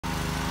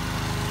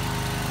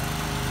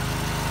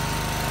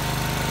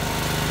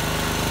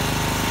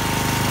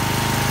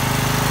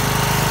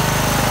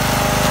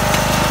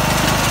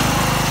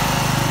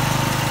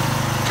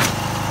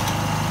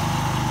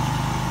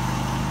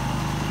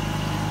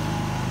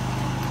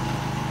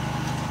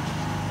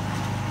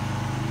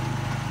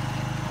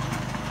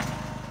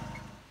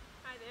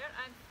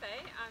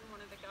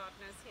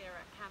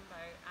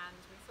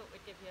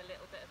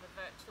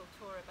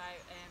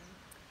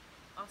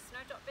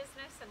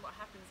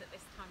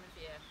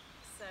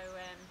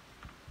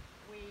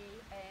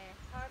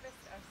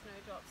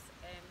snowdrops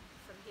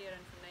from here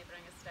and from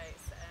neighbouring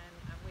estates,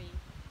 and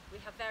we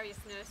have various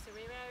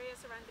nursery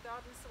areas around the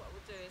garden. So what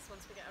we'll do is,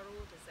 once we get our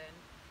orders in,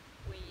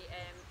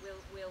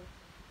 we'll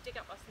dig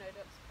up our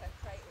snowdrops per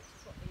crate, which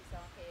is what these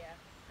are here,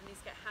 and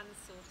these get hand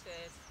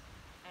sorted,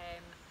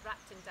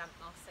 wrapped in damp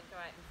moss, and go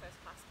out in first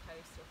class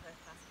post or first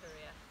class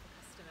courier for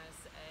customers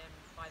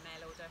by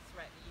mail order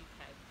throughout the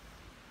UK.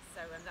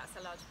 So that's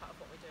a large part of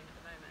what we're doing at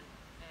the moment.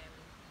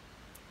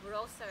 We're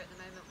also at the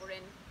moment, we're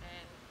in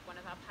one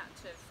of our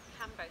patch of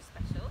Cambo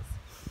specials.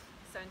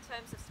 So in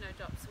terms of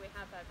snowdrops, we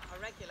have our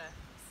regular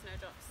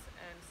snowdrops,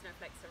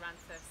 snowflakes,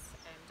 aranthus,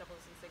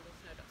 doubles and single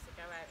snowdrops that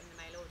go out in the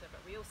mail order,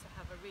 but we also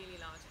have a really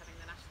large, having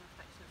the National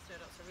Collection of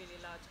Snowdrops, a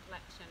really large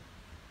collection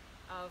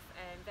of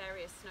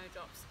various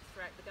snowdrops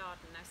throughout the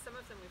garden. Now some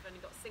of them we've only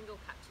got single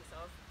patches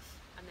of,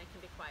 and they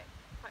can be quite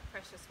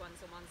precious ones,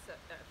 and ones that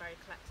are very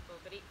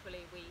collectible, but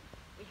equally we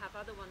have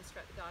other ones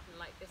throughout the garden,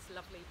 like this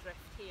lovely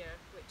drift here,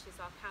 which is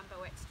our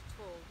Cambo Extra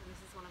Tall, and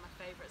this is one of my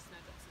favourite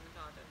snowdrops in the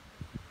garden.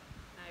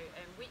 Now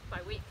week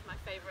by week my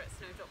favourite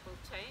snowdrop will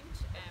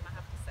change, I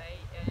have to say,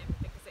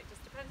 because it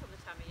just depends on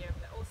the time of year,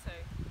 but also,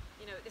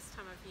 you know, at this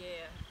time of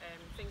year,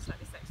 things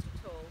like this Extra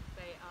Tall,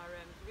 they are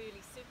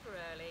really super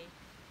early,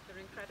 they're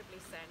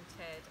incredibly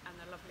scented, and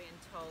they're lovely and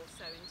tall.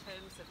 So in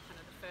terms of kind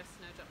of the first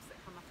snowdrops that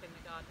come up in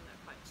the garden,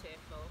 they're quite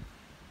cheerful.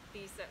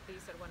 These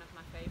are one of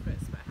my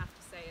favourites, but I have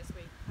to say, as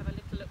we have a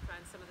little look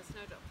around some of the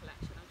snowdrop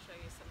collection, I'll show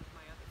you some of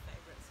my other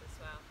favourites as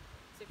well.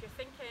 So if you're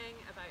thinking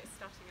about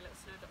starting a little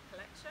snowdrop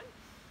collection,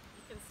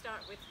 you can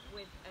start with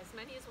as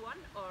many as one,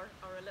 or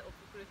a little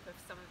group of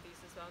some of these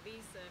as well.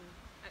 These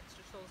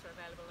Extra Talls are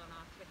available on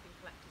our click and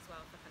collect as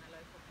well for kind of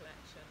local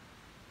collection.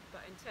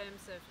 But in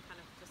terms of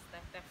kind of just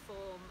their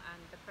form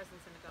and the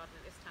presence in the garden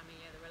at this time of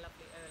year, they're a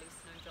lovely early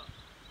snowdrop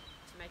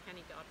to make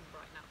any garden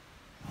brighten up.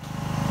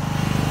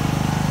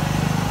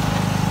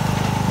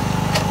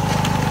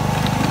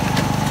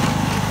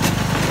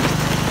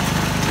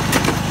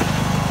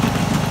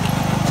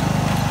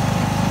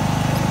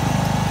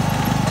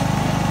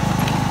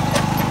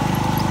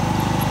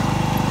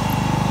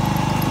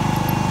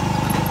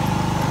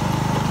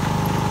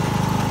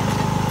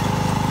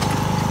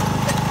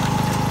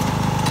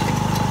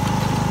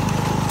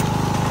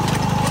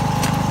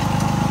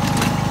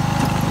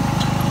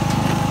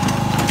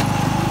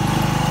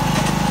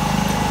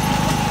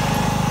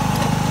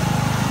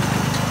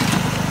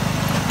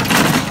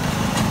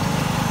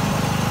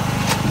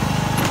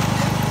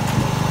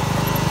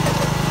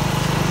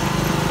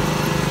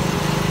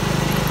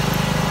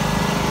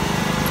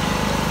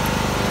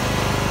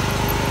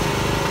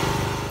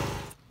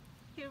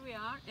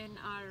 In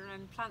our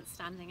plant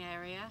standing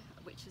area,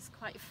 which is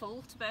quite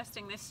full to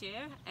bursting this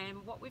year,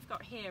 and what we've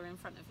got here in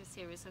front of us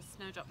here is a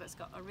snowdrop that's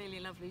got a really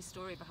lovely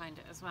story behind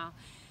it as well.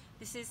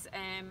 This is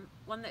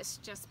one that's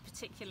just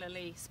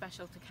particularly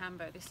special to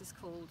Cambo. This is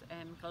called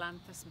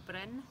Galanthus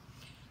Bryn.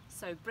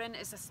 So Bryn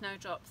is a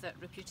snowdrop that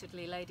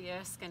reputedly Lady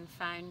Erskine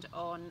found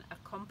on a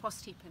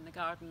compost heap in the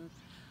garden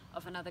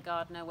of another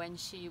gardener when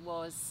she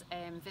was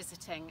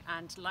visiting,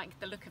 and liked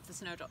the look of the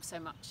snowdrop so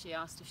much she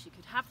asked if she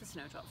could have the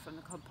snowdrop from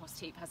the compost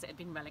heap, as it had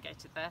been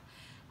relegated there,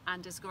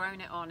 and has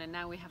grown it on, and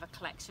now we have a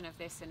collection of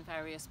this in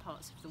various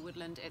parts of the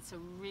woodland. It's a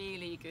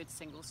really good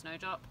single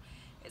snowdrop.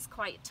 It's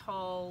quite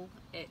tall,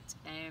 it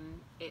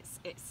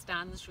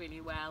stands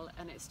really well,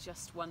 and it's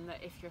just one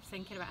that if you're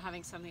thinking about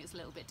having something that's a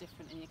little bit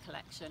different in your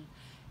collection,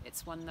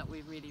 it's one that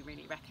we really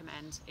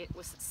recommend. It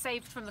was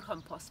saved from the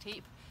compost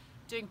heap,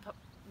 doing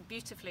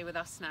beautifully with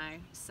us now,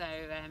 so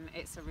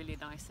it's a really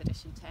nice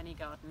addition to any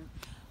garden.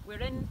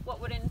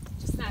 What we're in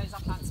just now is our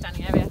plant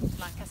standing area,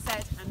 like I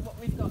said, and what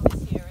we've got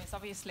this year is,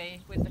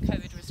 obviously with the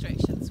COVID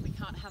restrictions, we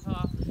can't have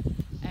our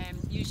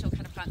usual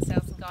kind of plant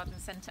sales and garden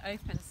centre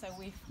open, so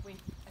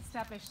we've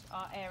established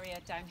our area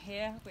down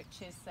here,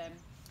 which is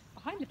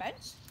behind the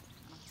bench.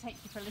 I'll take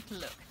you for a little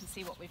look and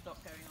see what we've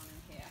got going on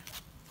in here.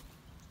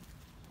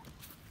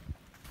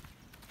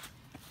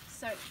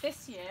 So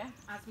this year,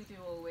 as we do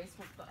always,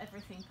 we've got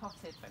everything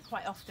potted, but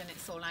quite often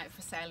it's all out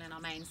for sale in our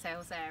main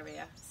sales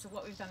area. So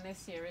what we've done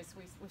this year is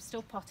we've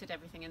still potted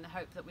everything in the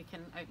hope that we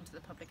can open to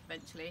the public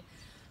eventually.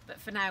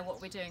 But for now,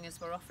 what we're doing is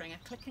we're offering a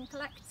click and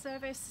collect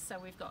service. So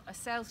we've got a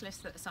sales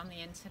list that's on the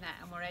internet,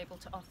 and we're able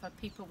to offer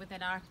people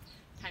within our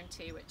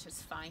county, which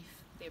is Fife,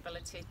 the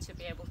ability to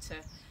be able to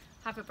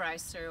have a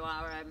browse through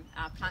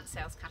our plant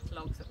sales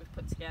catalogues that we've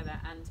put together,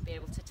 and be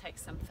able to take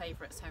some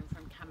favourites home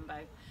from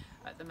Cambo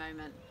at the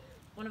moment.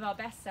 One of our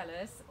best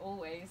sellers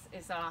always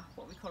is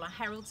what we call our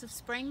Heralds of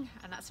Spring,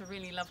 and that's a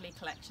really lovely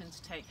collection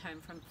to take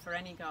home for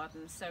any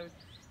garden. So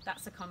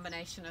that's a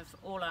combination of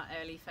all our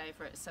early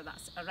favourites. So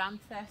that's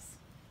aranthus,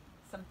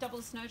 some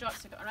double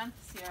snowdrops. We've got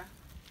aranthus here,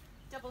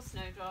 double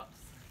snowdrops,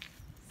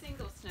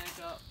 single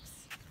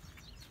snowdrops,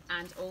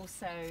 and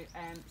also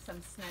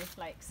some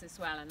snowflakes as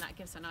well, and that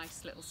gives a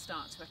nice little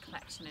start to a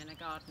collection in a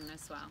garden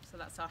as well. So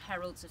that's our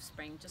Heralds of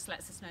Spring, just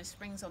lets us know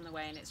spring's on the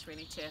way and it's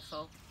really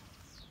cheerful.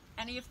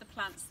 Any of the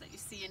plants that you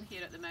see in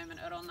here at the moment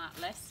are on that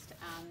list,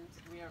 and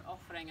we are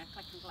offering a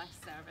click and collect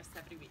service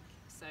every week.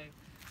 So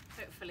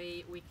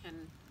hopefully we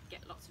can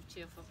get lots of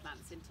cheerful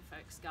plants into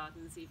folks'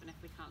 gardens, even if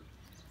we can't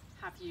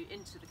have you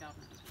into the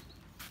garden.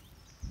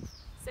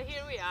 So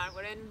here we are,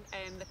 we're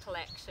in the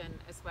collection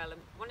as well,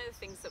 and one of the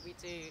things that we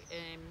do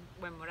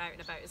when we're out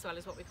and about as well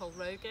is what we call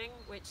roguing,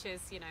 which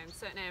is, you know, in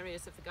certain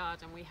areas of the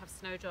garden we have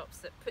snowdrops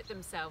that put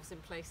themselves in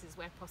places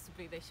where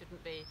possibly they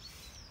shouldn't be.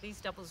 These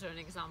doubles are an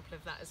example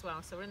of that as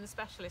well. So we're in the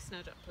Specialist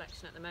Snowdrop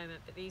collection at the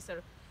moment, but these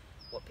are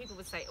what people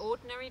would say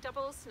ordinary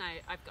doubles. Now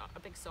I've got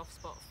a big soft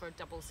spot for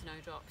double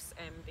snowdrops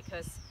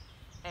because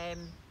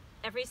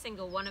every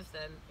single one of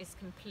them is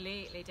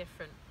completely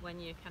different when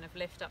you kind of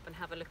lift up and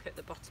have a look at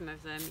the bottom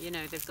of them. You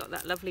know, they've got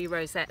that lovely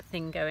rosette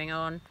thing going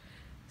on.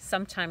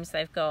 Sometimes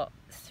they've got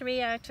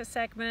 3 outer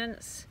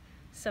segments,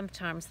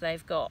 sometimes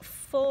they've got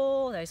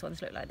 4. Those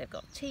ones look like they've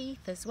got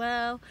teeth as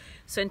well.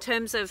 So in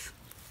terms of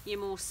your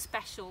more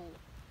special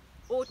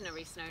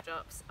ordinary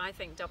snowdrops, I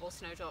think double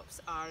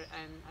snowdrops are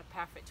a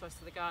perfect choice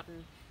for the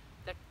garden.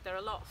 They're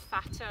a lot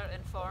fatter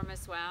in form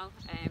as well,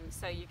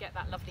 so you get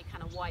that lovely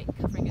kind of white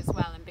covering as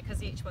well, and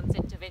because each one's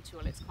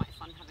individual, it's quite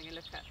fun having a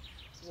look at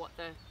what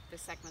the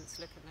segments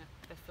look and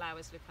the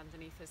flowers look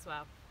underneath as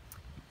well.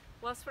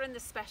 Whilst we're in the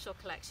special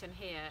collection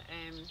here,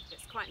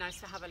 it's quite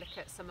nice to have a look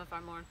at some of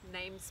our more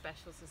named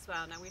specials as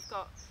well. Now we've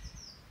got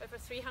over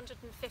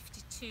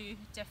 352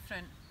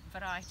 different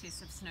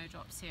varieties of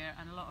snowdrops here,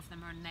 and a lot of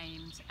them are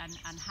named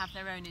and have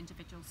their own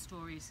individual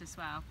stories as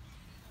well.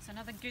 So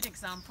another good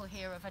example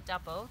here of a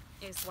double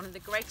is one of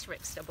the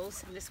Greatorix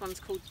doubles, and this one's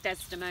called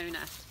Desdemona.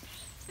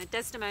 Now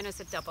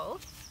Desdemona's a double,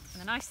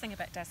 and the nice thing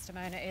about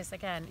Desdemona is,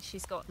 again,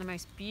 she's got the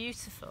most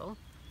beautiful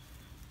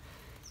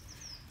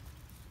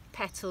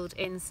petalled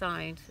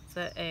inside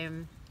that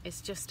it's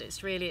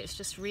just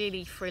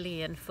really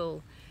frilly and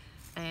full.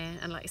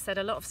 And like I said,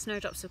 a lot of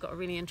snowdrops have got a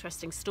really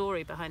interesting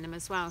story behind them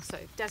as well. So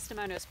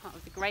Desdemona is part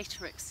of the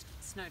Greatorix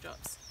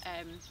snowdrops.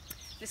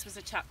 This was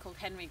a chap called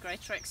Henry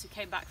Greatorix who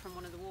came back from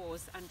one of the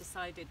wars and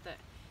decided that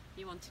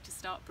he wanted to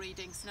start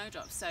breeding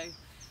snowdrops. So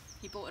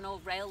he bought an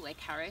old railway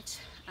carriage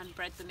and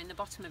bred them in the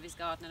bottom of his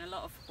garden, and a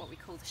lot of what we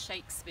call the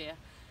Shakespeare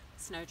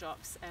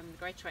snowdrops,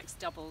 the Greatorix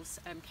doubles,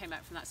 came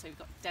out from that. So we've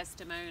got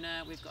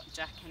Desdemona, we've got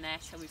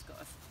Jacanetta, we've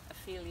got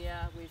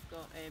Ophelia, we've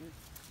got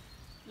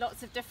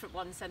lots of different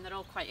ones, and they're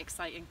all quite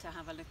exciting to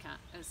have a look at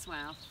as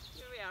well.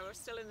 Here we are, we're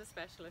still in the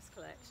Specialist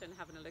collection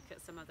having a look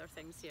at some other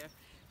things here.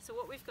 So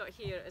what we've got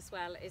here as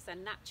well is a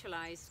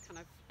naturalised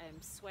kind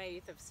of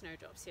swathe of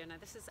snowdrops here. Now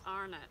this is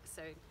Arnott,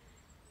 so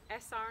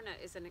S. Arnott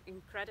is an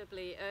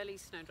incredibly early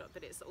snowdrop,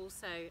 but it's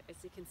also, as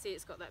you can see,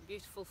 it's got that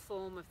beautiful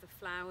form of the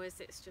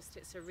flowers.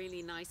 It's a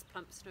really nice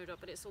plump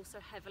snowdrop, but it's also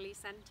heavily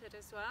scented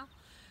as well.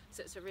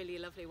 So it's a really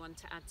lovely one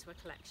to add to a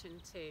collection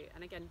too.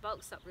 And again,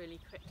 bulks up really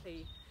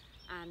quickly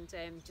and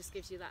just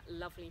gives you that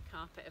lovely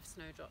carpet of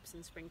snowdrops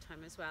in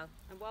springtime as well.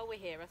 And while we're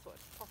here, I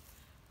thought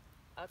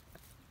I'd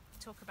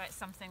talk about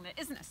something that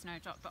isn't a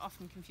snowdrop but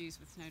often confused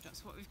with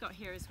snowdrops. What we've got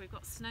here is we've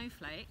got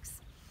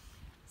snowflakes.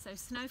 So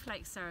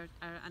snowflakes are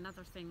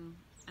another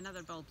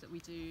bulb that we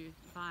do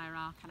via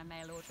our kind of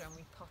mail order, and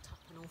we pot up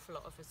an awful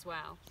lot of as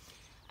well.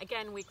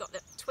 Again, we've got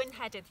the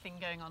twin-headed thing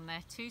going on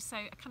there too, so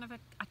a kind of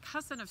a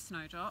cousin of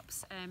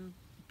snowdrops,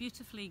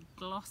 beautifully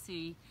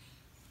glossy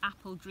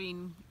apple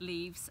green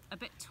leaves, a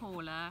bit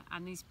taller,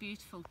 and these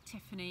beautiful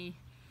Tiffany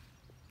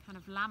kind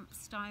of lamp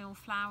style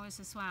flowers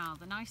as well.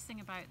 The nice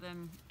thing about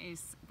them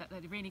is that they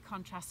really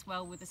contrast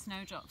well with the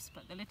snowdrops,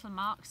 but the little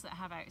marks that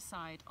have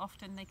outside,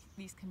 often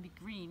these can be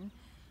green,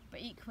 but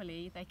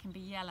equally they can be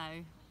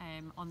yellow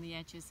on the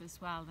edges as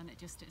well, and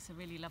it's a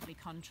really lovely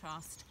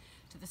contrast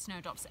to the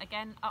snowdrops.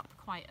 Again, up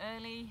quite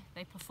early,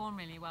 they perform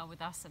really well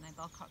with us and they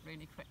bulk up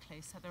really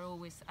quickly, so they're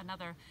always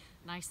another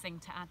nice thing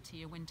to add to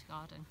your winter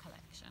garden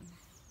collection.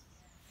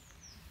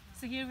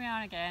 So here we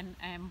are again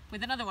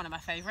with another one of my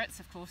favourites.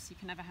 Of course, you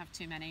can never have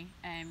too many.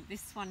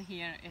 This one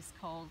here is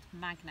called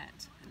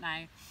Magnet.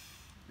 Now,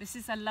 this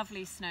is a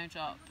lovely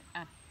snowdrop.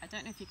 I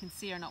don't know if you can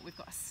see or not, we've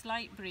got a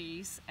slight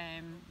breeze,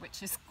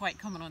 which is quite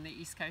common on the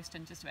East Coast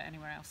and just about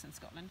anywhere else in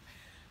Scotland.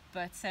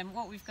 But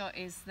what we've got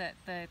is that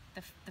the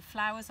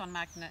flowers on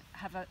Magnet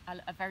have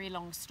a very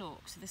long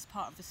stalk. So this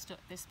part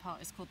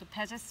is called the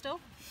pedestal.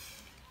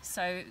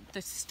 So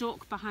the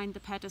stalk behind the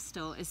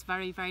pedestal is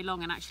very, very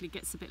long and actually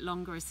gets a bit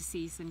longer as the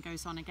season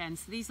goes on again.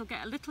 So these will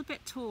get a little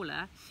bit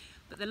taller,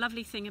 but the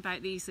lovely thing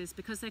about these is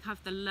because they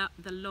have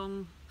the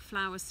long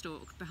flower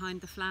stalk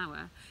behind the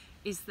flower,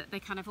 is that they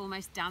kind of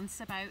almost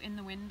dance about in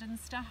the wind and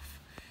stuff.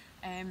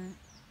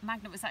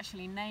 Magnet was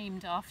actually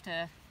named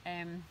after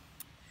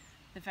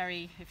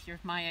if you're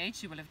my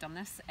age, you will have done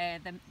this,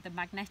 the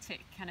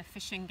magnetic kind of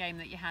fishing game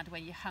that you had where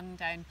you hung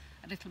down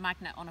a little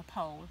magnet on a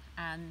pole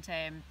and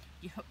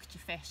you hooked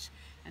your fish,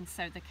 and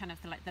so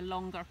the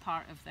longer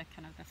part of the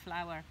kind of the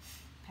flower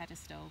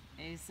pedestal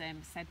is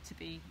said to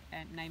be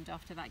named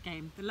after that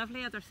game. The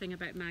lovely other thing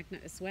about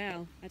Magnet as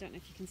well, I don't know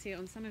if you can see it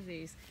on some of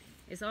these,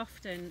 is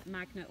often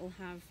Magnet will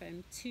have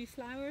 2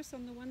 flowers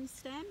on the one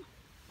stem.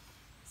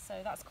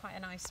 So that's quite a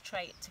nice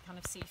trait to kind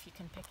of see if you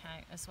can pick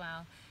out as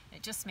well.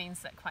 It just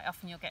means that quite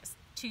often you'll get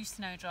 2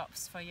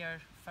 snowdrops for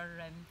your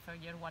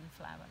one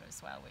flower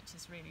as well, which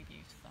is really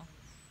beautiful.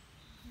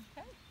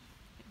 Okay.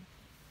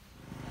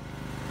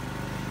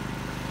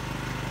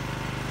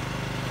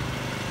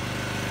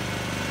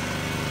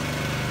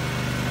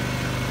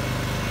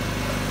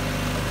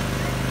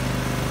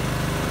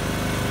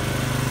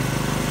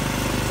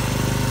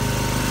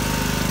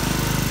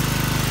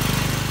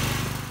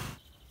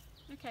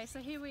 Okay, so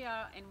here we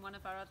are in one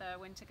of our other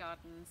winter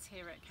gardens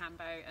here at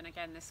Cambo, and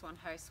again this one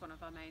hosts one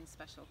of our main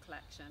special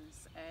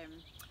collections.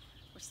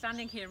 We're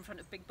standing here in front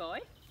of Big Boy,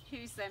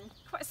 who's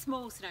quite a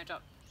small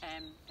snowdrop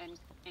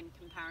in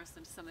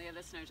comparison to some of the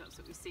other snowdrops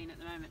that we've seen at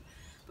the moment.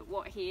 But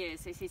what he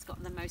is he's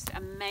got the most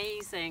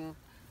amazing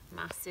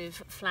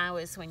massive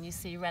flowers when you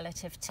see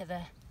relative to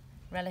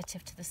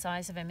the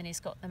size of him, and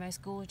he's got the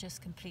most gorgeous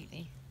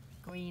completely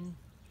green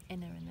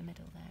inner in the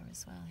middle there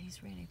as well.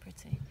 He's really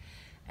pretty.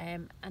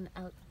 An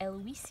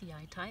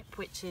Elweisii type,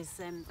 which is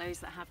those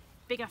that have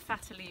bigger,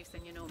 fatter leaves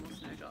than your normal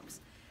snowdrops,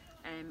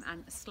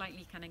 and a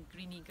slightly kind of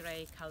greeny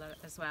grey colour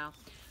as well.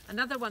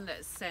 Another one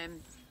that's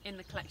in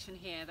the collection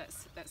here,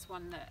 that's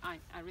one that I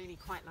really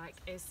quite like,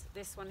 is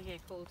this one here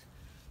called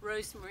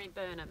Rosemary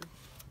Burnham.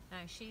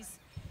 Now she's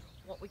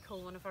what we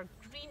call one of our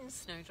green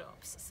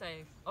snowdrops. So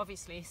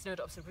obviously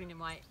snowdrops are green and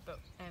white, but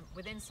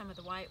within some of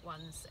the white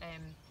ones,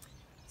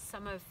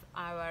 some of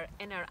our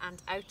inner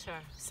and outer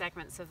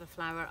segments of the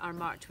flower are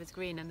marked with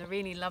green. And the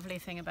really lovely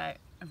thing about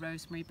a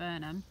Rosemary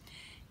Burnham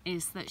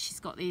is that she's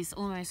got these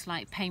almost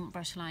like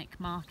paintbrush-like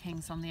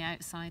markings on the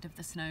outside of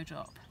the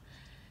snowdrop.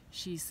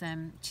 She's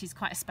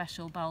quite a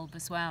special bulb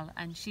as well,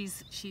 and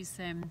she's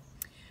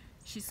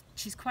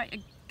quite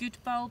a good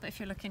bulb if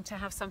you're looking to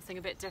have something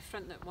a bit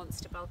different that wants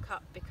to bulk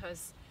up,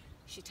 because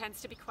she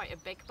tends to be quite a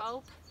big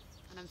bulb.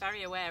 And I'm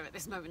very aware at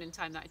this moment in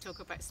time that I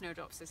talk about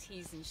snowdrops as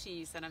he's and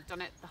she's, and I've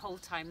done it the whole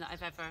time that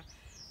I've ever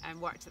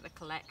worked at the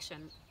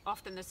collection.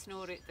 Often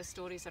the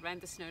stories around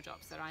the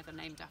snowdrops are either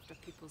named after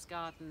people's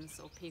gardens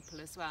or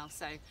people as well.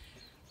 So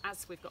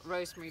as we've got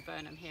Rosemary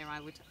Burnham here, I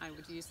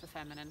would use the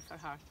feminine for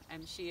her.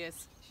 She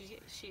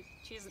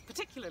isn't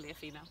particularly a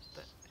female,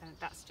 but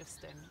that's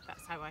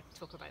how I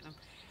talk about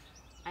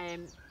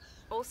them.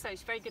 Also,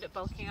 she's very good at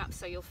bulking up,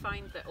 so you'll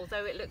find that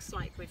although it looks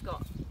like we've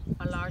got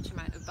a large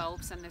amount of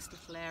bulbs in this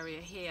little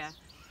area here,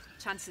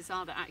 chances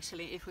are that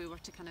actually if we were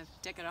to kind of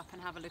dig her up and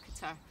have a look at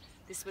her,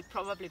 this would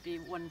probably be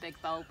one big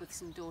bulb with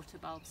some daughter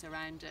bulbs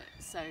around it.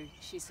 So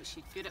she's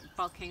good at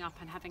bulking up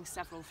and having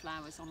several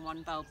flowers on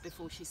one bulb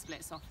before she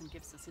splits off and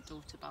gives us a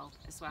daughter bulb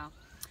as well.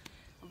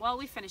 And while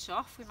we finish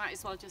off, we might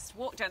as well just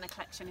walk down the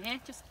collection here,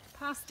 just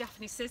past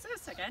Daphne's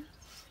scissors again,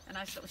 a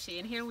nice little she.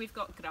 And here we've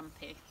got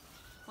Grumpy,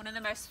 one of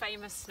the most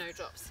famous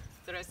snowdrops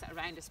there is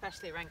around,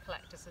 especially around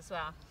collectors as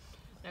well.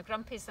 Now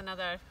Grumpy's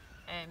another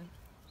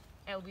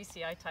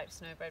Elweisii type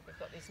snowbird. We've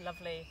got these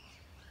lovely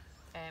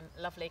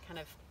kind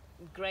of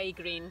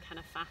grey-green kind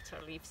of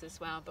fatter leaves as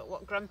well. But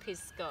what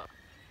Grumpy's got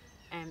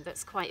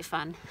that's quite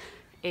fun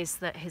is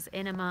that his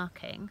inner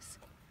markings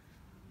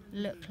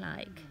look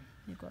like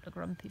you've got a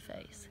grumpy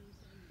face.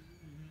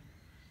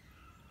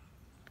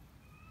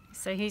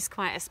 So he's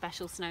quite a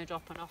special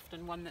snowdrop, and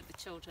often one that the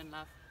children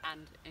love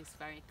and is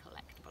very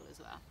collectible as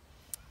well.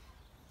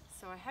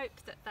 So I hope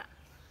that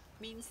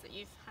means that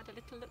you've had a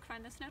little look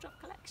around the snowdrop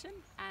collection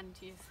and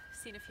you've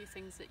seen a few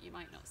things that you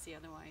might not see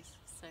otherwise.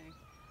 So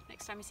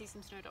next time you see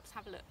some snowdrops,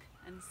 have a look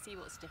and see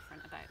what's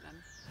different about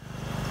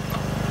them.